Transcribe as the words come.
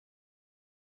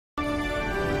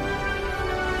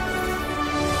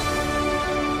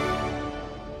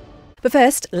But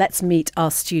first, let's meet our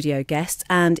studio guests.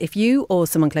 And if you or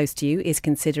someone close to you is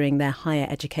considering their higher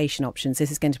education options,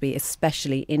 this is going to be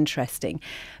especially interesting.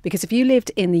 Because if you lived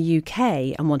in the UK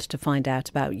and wanted to find out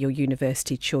about your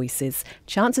university choices,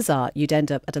 chances are you'd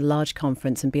end up at a large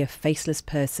conference and be a faceless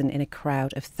person in a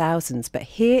crowd of thousands. But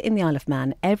here in the Isle of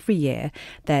Man, every year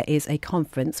there is a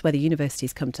conference where the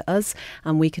universities come to us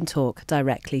and we can talk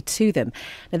directly to them.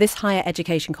 Now, this higher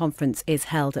education conference is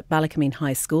held at Ballakermeen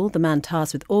High School. The man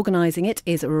tasked with organising it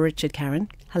is Richard Karran.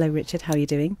 Hello, Richard. How are you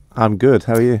doing? I'm good.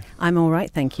 How are you? I'm all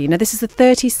right, thank you. Now, this is the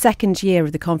 32nd year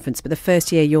of the conference, but the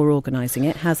first year you're organising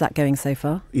it. How's that going so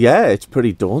far? Yeah, it's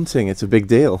pretty daunting. It's a big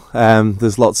deal.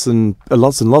 There's lots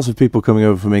of people coming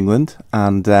over from England,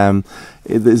 and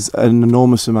there's an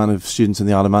enormous amount of students in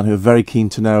the Isle of Man who are very keen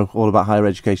to know all about higher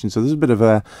education. So there's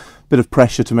a bit of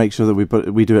pressure to make sure that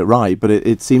we do it right, but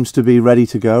it seems to be ready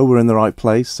to go. We're in the right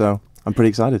place, so I'm pretty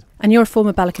excited. And you're a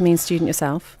former Ballakermeen student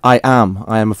yourself? I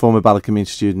am a former Ballakermeen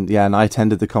student, yeah, and I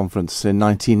attended the conference in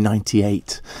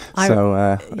 1998,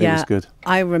 it was good.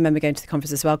 I remember going to the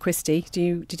conference as well. Christy,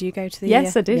 did you go to the...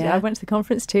 Yes, I did. Yeah. I went to the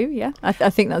conference too, yeah. I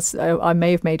think that's... I may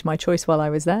have made my choice while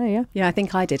I was there, yeah. Yeah, I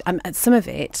think I did. Some of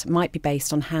it might be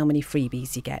based on how many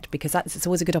freebies you get, because it's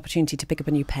always a good opportunity to pick up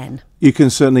a new pen. You can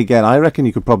certainly I reckon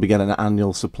you could probably get an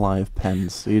annual supply of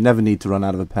pens. So you never need to run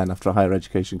out of a pen after a higher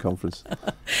education conference.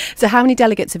 So how many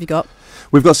delegates have you got?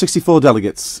 We've got 64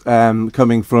 delegates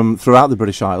coming from throughout the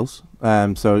British Isles.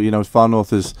 So, as far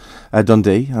north as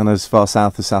Dundee and as far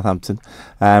south as Southampton.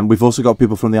 We've also got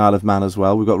people from the Isle of Man as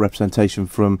well. We've got representation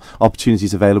from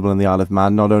opportunities available in the Isle of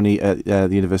Man, not only at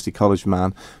the University College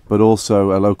Man, but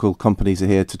also local companies are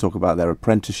here to talk about their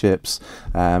apprenticeships,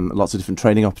 lots of different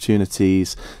training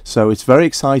opportunities. So it's very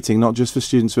exciting, not just for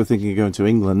students who are thinking of going to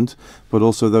England, but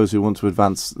also those who want to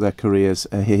advance their careers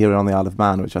here on the Isle of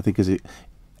Man, which I think is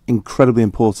incredibly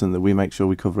important that we make sure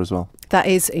we cover as well. That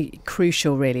is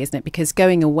crucial, really, isn't it? Because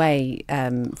going away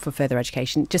for further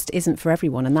education just isn't for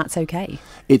everyone, and that's okay.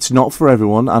 It's not for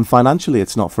everyone, and financially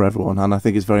it's not for everyone, and I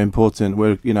think it's very important.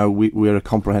 We're a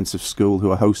comprehensive school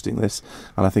who are hosting this,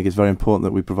 and I think it's very important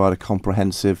that we provide a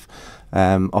comprehensive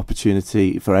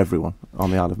opportunity for everyone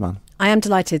on the Isle of Man. I am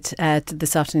delighted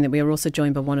this afternoon that we are also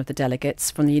joined by one of the delegates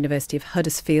from the University of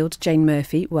Huddersfield, Jane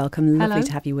Murphy. Welcome. Hello. Lovely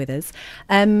to have you with us.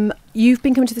 You've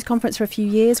been coming to this conference for a few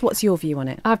years. What's your view on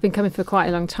it? I've been coming for quite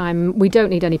a long time. We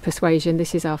don't need any persuasion.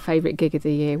 This is our favourite gig of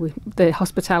the year. The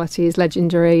hospitality is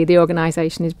legendary. The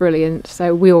organisation is brilliant.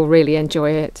 So we all really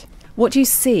enjoy it. What do you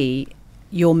see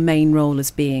your main role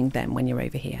as being then when you're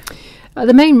over here?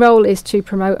 The main role is to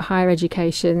promote higher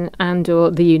education and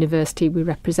or the university we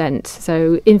represent.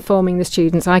 So informing the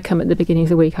students, I come at the beginning of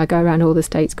the week, I go around all the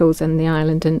state schools in the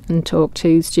island and talk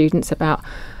to students about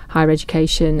higher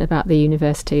education, about the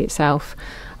university itself.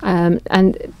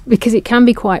 And because it can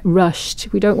be quite rushed,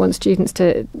 we don't want students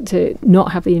to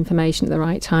not have the information at the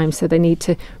right time, so they need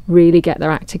to really get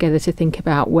their act together to think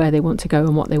about where they want to go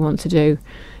and what they want to do.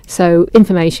 So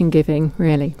information giving,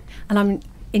 really. And I'm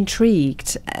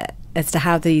intrigued as to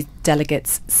how these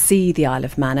delegates see the Isle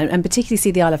of Man, and particularly see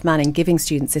the Isle of Man in giving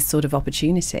students this sort of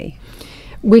opportunity.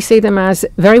 We see them as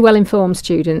very well informed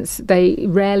students. They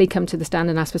rarely come to the stand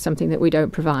and ask for something that we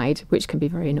don't provide, which can be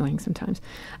very annoying sometimes.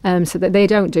 So that they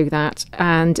don't do that,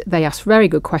 and they ask very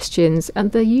good questions,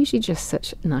 and they're usually just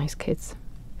such nice kids.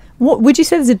 What would you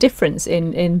say there's a difference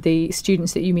in the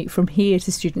students that you meet from here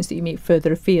to students that you meet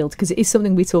further afield? Because it is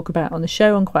something we talk about on the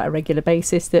show on quite a regular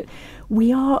basis, that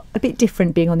we are a bit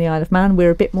different being on the Isle of Man. We're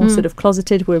a bit more sort of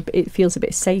closeted. It feels a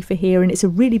bit safer here, and it's a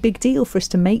really big deal for us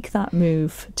to make that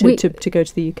move to go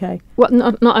to the UK. Well,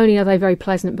 not only are they very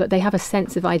pleasant, but they have a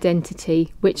sense of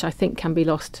identity, which I think can be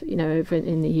lost, over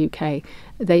in the UK.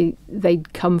 They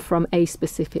come from a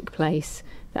specific place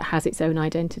that has its own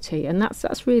identity, and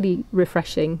that's really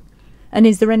refreshing. And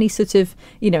is there any sort of,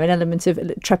 an element of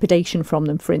trepidation from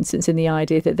them, for instance, in the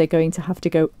idea that they're going to have to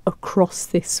go across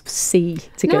this sea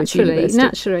to go to university?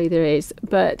 Naturally there is,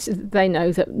 but they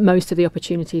know that most of the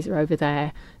opportunities are over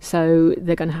there, so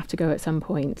they're going to have to go at some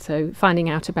point. So finding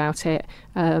out about it,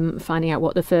 finding out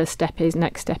what the first step is,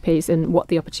 next step is, and what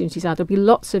the opportunities are. There'll be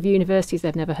lots of universities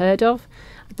they've never heard of.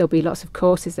 There'll be lots of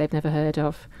courses they've never heard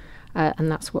of.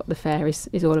 And that's what the fair is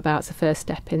all about. It's the first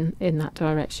step in that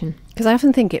direction. Because I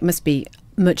often think it must be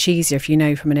much easier if you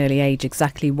know from an early age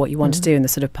exactly what you want to do and the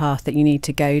sort of path that you need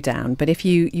to go down. But if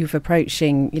you've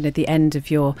approaching, the end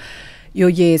of your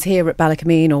years here at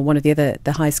Ballakermeen or one of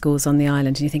the high schools on the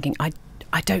island, and you're thinking,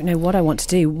 I don't know what I want to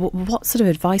do. What sort of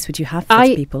advice would you have for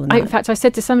people? In fact, I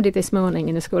said to somebody this morning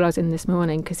in the school I was in this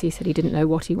morning, because he said he didn't know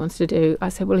what he wants to do. I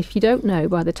said, well, if you don't know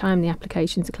by the time the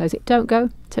applications are closing, don't go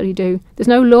till you do. There's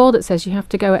no law that says you have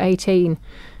to go at 18.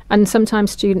 And sometimes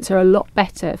students are a lot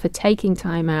better for taking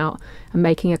time out and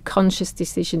making a conscious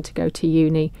decision to go to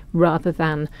uni rather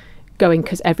than going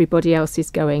because everybody else is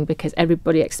going, because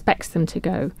everybody expects them to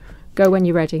go. Go when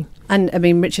you're ready. And I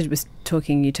mean, Richard was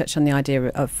talking, you touched on the idea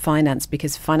of finance,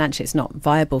 because financially it's not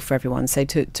viable for everyone. So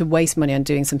to waste money on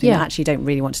doing something that actually you don't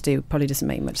really want to do probably doesn't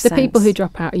make much sense. The people who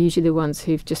drop out are usually the ones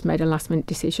who've just made a last minute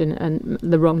decision and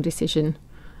the wrong decision,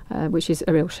 which is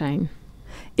a real shame.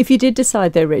 If you did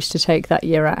decide, though, Rich, to take that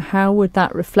year out, how would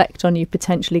that reflect on you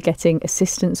potentially getting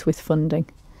assistance with funding?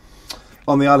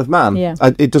 On the Isle of Man? Yeah.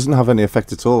 It doesn't have any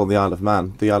effect at all on the Isle of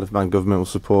Man. The Isle of Man government will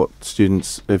support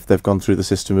students if they've gone through the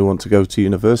system who want to go to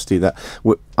university.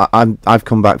 I've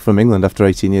come back from England after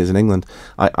 18 years in England.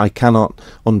 I cannot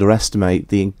underestimate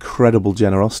the incredible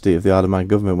generosity of the Isle of Man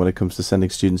government when it comes to sending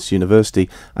students to university,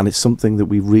 and it's something that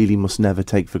we really must never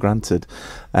take for granted.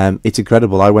 It's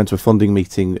incredible. I went to a funding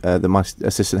meeting that my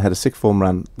assistant head of sixth form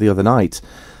ran the other night,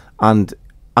 and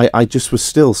I just was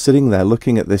still sitting there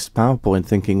looking at this PowerPoint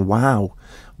thinking, wow,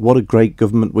 what a great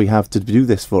government we have to do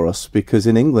this for us. Because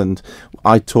in England,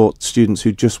 I taught students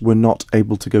who just were not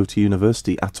able to go to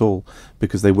university at all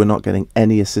because they were not getting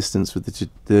any assistance with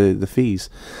the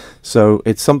fees. So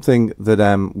it's something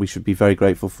that we should be very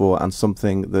grateful for, and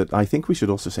something that I think we should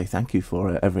also say thank you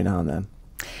for every now and then.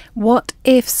 What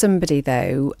if somebody,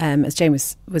 though, as Jane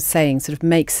was saying, sort of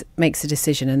makes a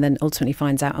decision and then ultimately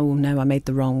finds out, oh no, I made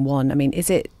the wrong one? I mean,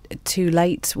 is it too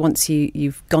late once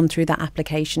you've gone through that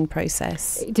application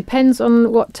process? It depends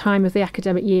on what time of the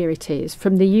academic year it is.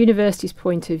 From the university's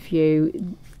point of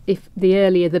view, if the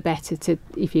earlier the better.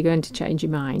 If you're going to change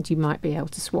your mind, you might be able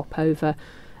to swap over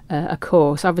a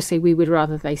course. Obviously, we would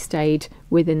rather they stayed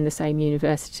within the same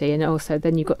university, and also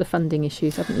then you've got the funding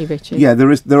issues, haven't you, Richard? Yeah, there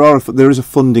is a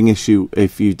funding issue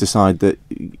if you decide that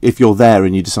if you're there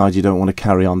and you decide you don't want to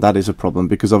carry on. That is a problem,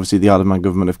 because obviously the Isle of Man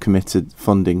government have committed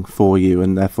funding for you,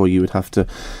 and therefore you would have to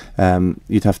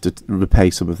repay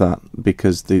some of that,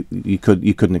 because you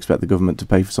couldn't expect the government to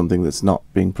pay for something that's not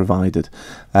being provided.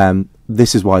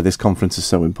 This is why this conference is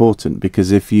so important,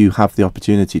 because if you have the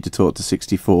opportunity to talk to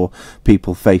 64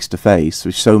 people face to face,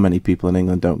 which so many people in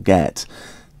England don't get,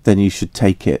 then you should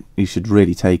take it. You should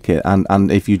really take it.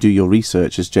 And if you do your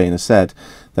research, as Jane has said,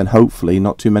 then hopefully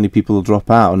not too many people will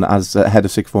drop out. And as head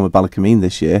of sixth form at Ballakermeen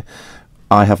this year,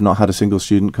 I have not had a single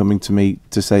student coming to me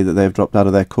to say that they've dropped out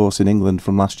of their course in England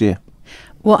from last year.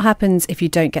 What happens if you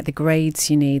don't get the grades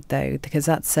you need, though? Because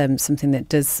that's something that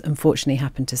does unfortunately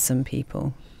happen to some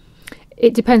people.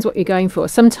 It depends what you're going for.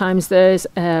 Sometimes there's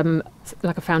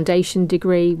like a foundation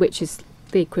degree, which is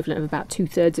the equivalent of about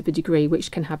 2/3 of a degree,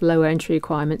 which can have lower entry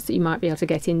requirements that you might be able to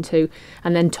get into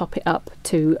and then top it up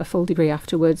to a full degree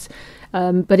afterwards.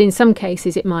 But in some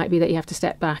cases, it might be that you have to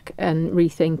step back and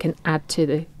rethink and add to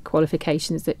the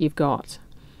qualifications that you've got.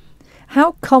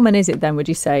 How common is it then, would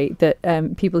you say,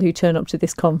 that people who turn up to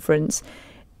this conference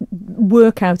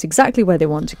work out exactly where they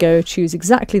want to go, choose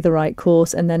exactly the right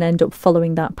course, and then end up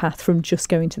following that path from just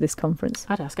going to this conference?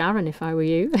 I'd ask Aaron if I were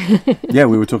you. Yeah,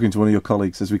 we were talking to one of your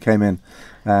colleagues as we came in.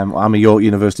 I'm a York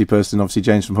University person, obviously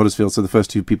Jane's from Huddersfield, so the first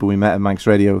two people we met at Manx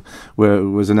Radio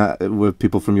were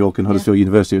people from York and Huddersfield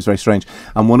University. It was very strange.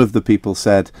 And one of the people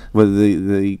said, well,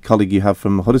 the colleague you have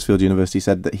from Huddersfield University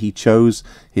said that he chose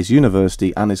his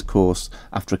university and his course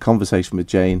after a conversation with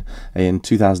Jane in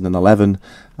 2011,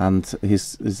 and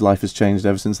his life has changed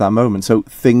ever since that moment. So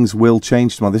things will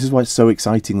change tomorrow. This is why it's so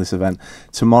exciting, this event.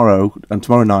 Tomorrow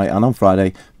night and on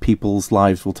Friday, people's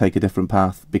lives will take a different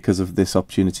path because of this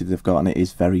opportunity they've got, and it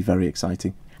is very, very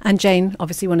exciting. And Jane,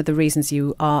 obviously one of the reasons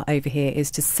you are over here is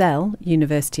to sell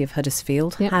University of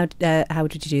Huddersfield. Yep. How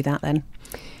did you do that then?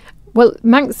 Well,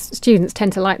 Manx students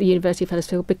tend to like the University of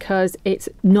Huddersfield because it's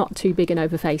not too big and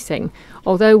overfacing.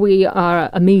 Although we are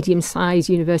a medium-sized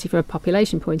university from a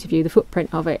population point of view, the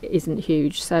footprint of it isn't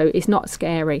huge, so it's not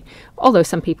scary, although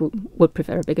some people would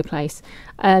prefer a bigger place.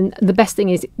 And the best thing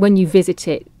is, when you visit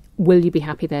it, will you be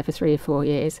happy there for 3 or 4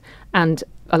 years? And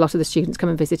a lot of the students come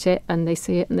and visit it, and they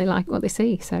see it and they like what they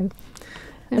see. So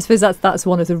I suppose that's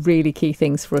one of the really key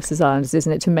things for us as Islanders,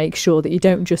 isn't it? To make sure that you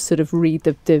don't just sort of read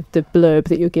the blurb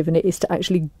that you're given. It is to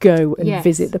actually go and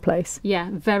visit the place. Yeah,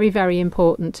 very, very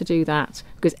important to do that,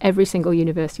 because every single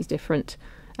university is different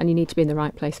and you need to be in the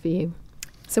right place for you.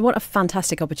 So what a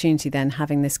fantastic opportunity then,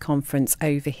 having this conference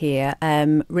over here.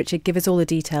 Richard, give us all the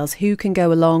details. Who can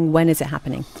go along? When is it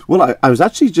happening? Well, I was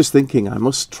actually just thinking I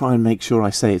must try and make sure I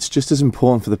say it's just as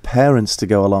important for the parents to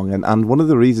go along. And one of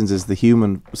the reasons is the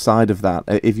human side of that.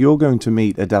 If you're going to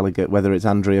meet a delegate, whether it's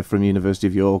Andrea from University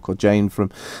of York or Jane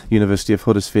from University of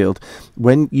Huddersfield,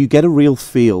 when you get a real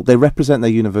feel, they represent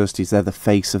their universities, they're the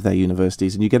face of their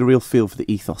universities, and you get a real feel for the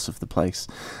ethos of the place.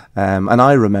 And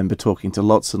I remember talking to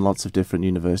lots and lots of different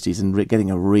universities and getting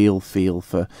a real feel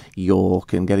for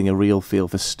York and getting a real feel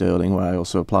for Stirling, where I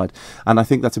also applied. And I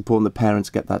think that's important that parents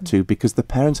get that too, because the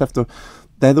parents have to,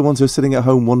 they're the ones who are sitting at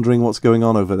home wondering what's going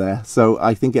on over there. So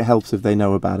I think it helps if they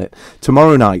know about it.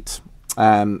 Tomorrow night,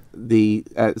 the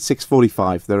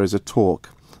 6:45, there is a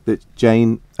talk that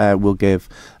Jane will give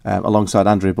alongside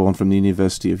Andrea Bourne from the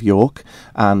University of York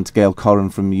and Gail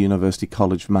Corran from University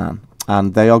College Man.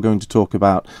 And they are going to talk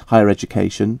about higher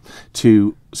education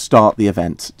to start the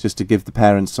event, just to give the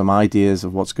parents some ideas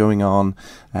of what's going on,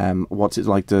 what's it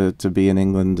like to be in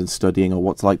England and studying, or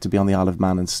what's like to be on the Isle of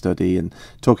Man and study, and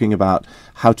talking about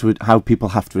how people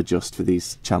have to adjust for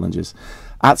these challenges.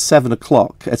 At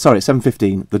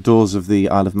 7:15, the doors of the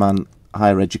Isle of Man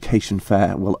Higher Education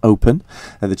Fair will open.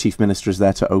 The Chief Minister is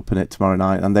there to open it tomorrow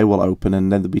night, and they will open,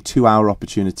 and then there'll be a 2-hour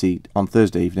opportunity on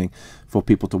Thursday evening for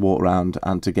people to walk around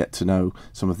and to get to know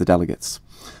some of the delegates.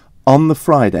 On the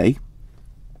Friday,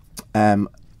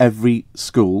 every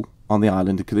school on the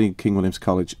island, including King William's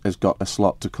College, has got a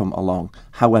slot to come along.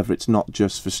 However, it's not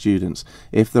just for students.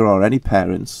 If there are any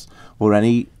parents or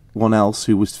anyone else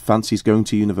who fancies going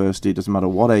to university, it doesn't matter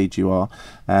what age you are,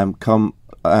 come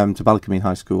to Ballakermeen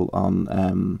High School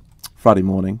on Friday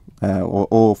morning,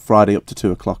 or Friday up to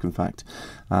 2 o'clock, in fact,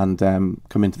 and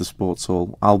come into the sports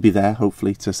hall. I'll be there,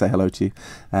 hopefully, to say hello to you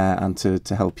and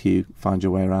to help you find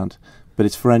your way around. But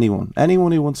it's for anyone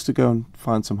who wants to go and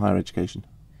find some higher education.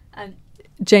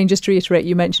 Jane, just to reiterate,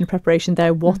 you mentioned preparation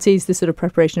there. What is the sort of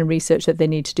preparation and research that they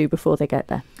need to do before they get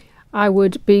there? I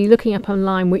would be looking up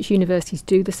online which universities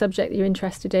do the subject that you're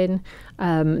interested in,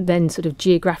 then sort of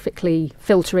geographically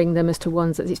filtering them as to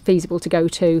ones that it's feasible to go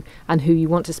to and who you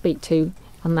want to speak to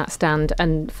on that stand,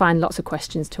 and find lots of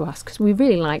questions to ask, because we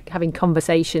really like having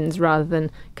conversations rather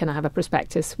than can I have a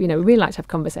prospectus. We really like to have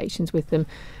conversations with them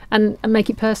and make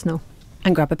it personal.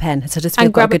 And grab a pen. So just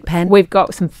grab a good pen. We've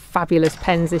got some fabulous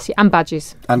pens this year, and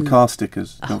badges. And car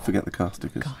stickers. Don't forget the car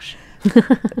stickers. Gosh.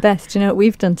 Beth, do you know what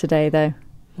we've done today, though?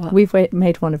 What? We've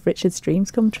made one of Richard's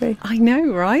dreams come true. I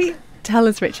know, right? Tell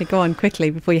us, Richard. Go on quickly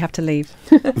before you have to leave.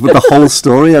 With the whole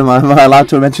story, am I allowed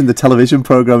to mention the television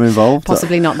programme involved?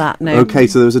 Possibly not that, no. Okay,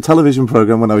 so there was a television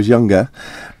programme when I was younger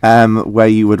where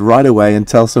you would write away and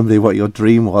tell somebody what your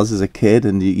dream was as a kid,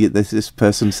 and this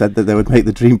person said that they would make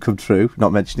the dream come true,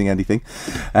 not mentioning anything.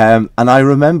 And I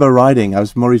remember writing, I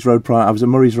was at Murray's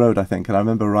Road, I think, and I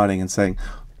remember writing and saying,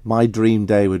 my dream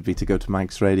day would be to go to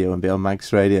Manx Radio and be on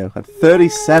Manx Radio. At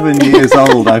 37 years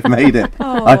old, I've made it.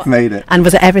 Oh. I've made it. And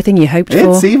was it everything you hoped for?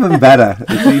 It's even better.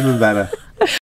 It's even better.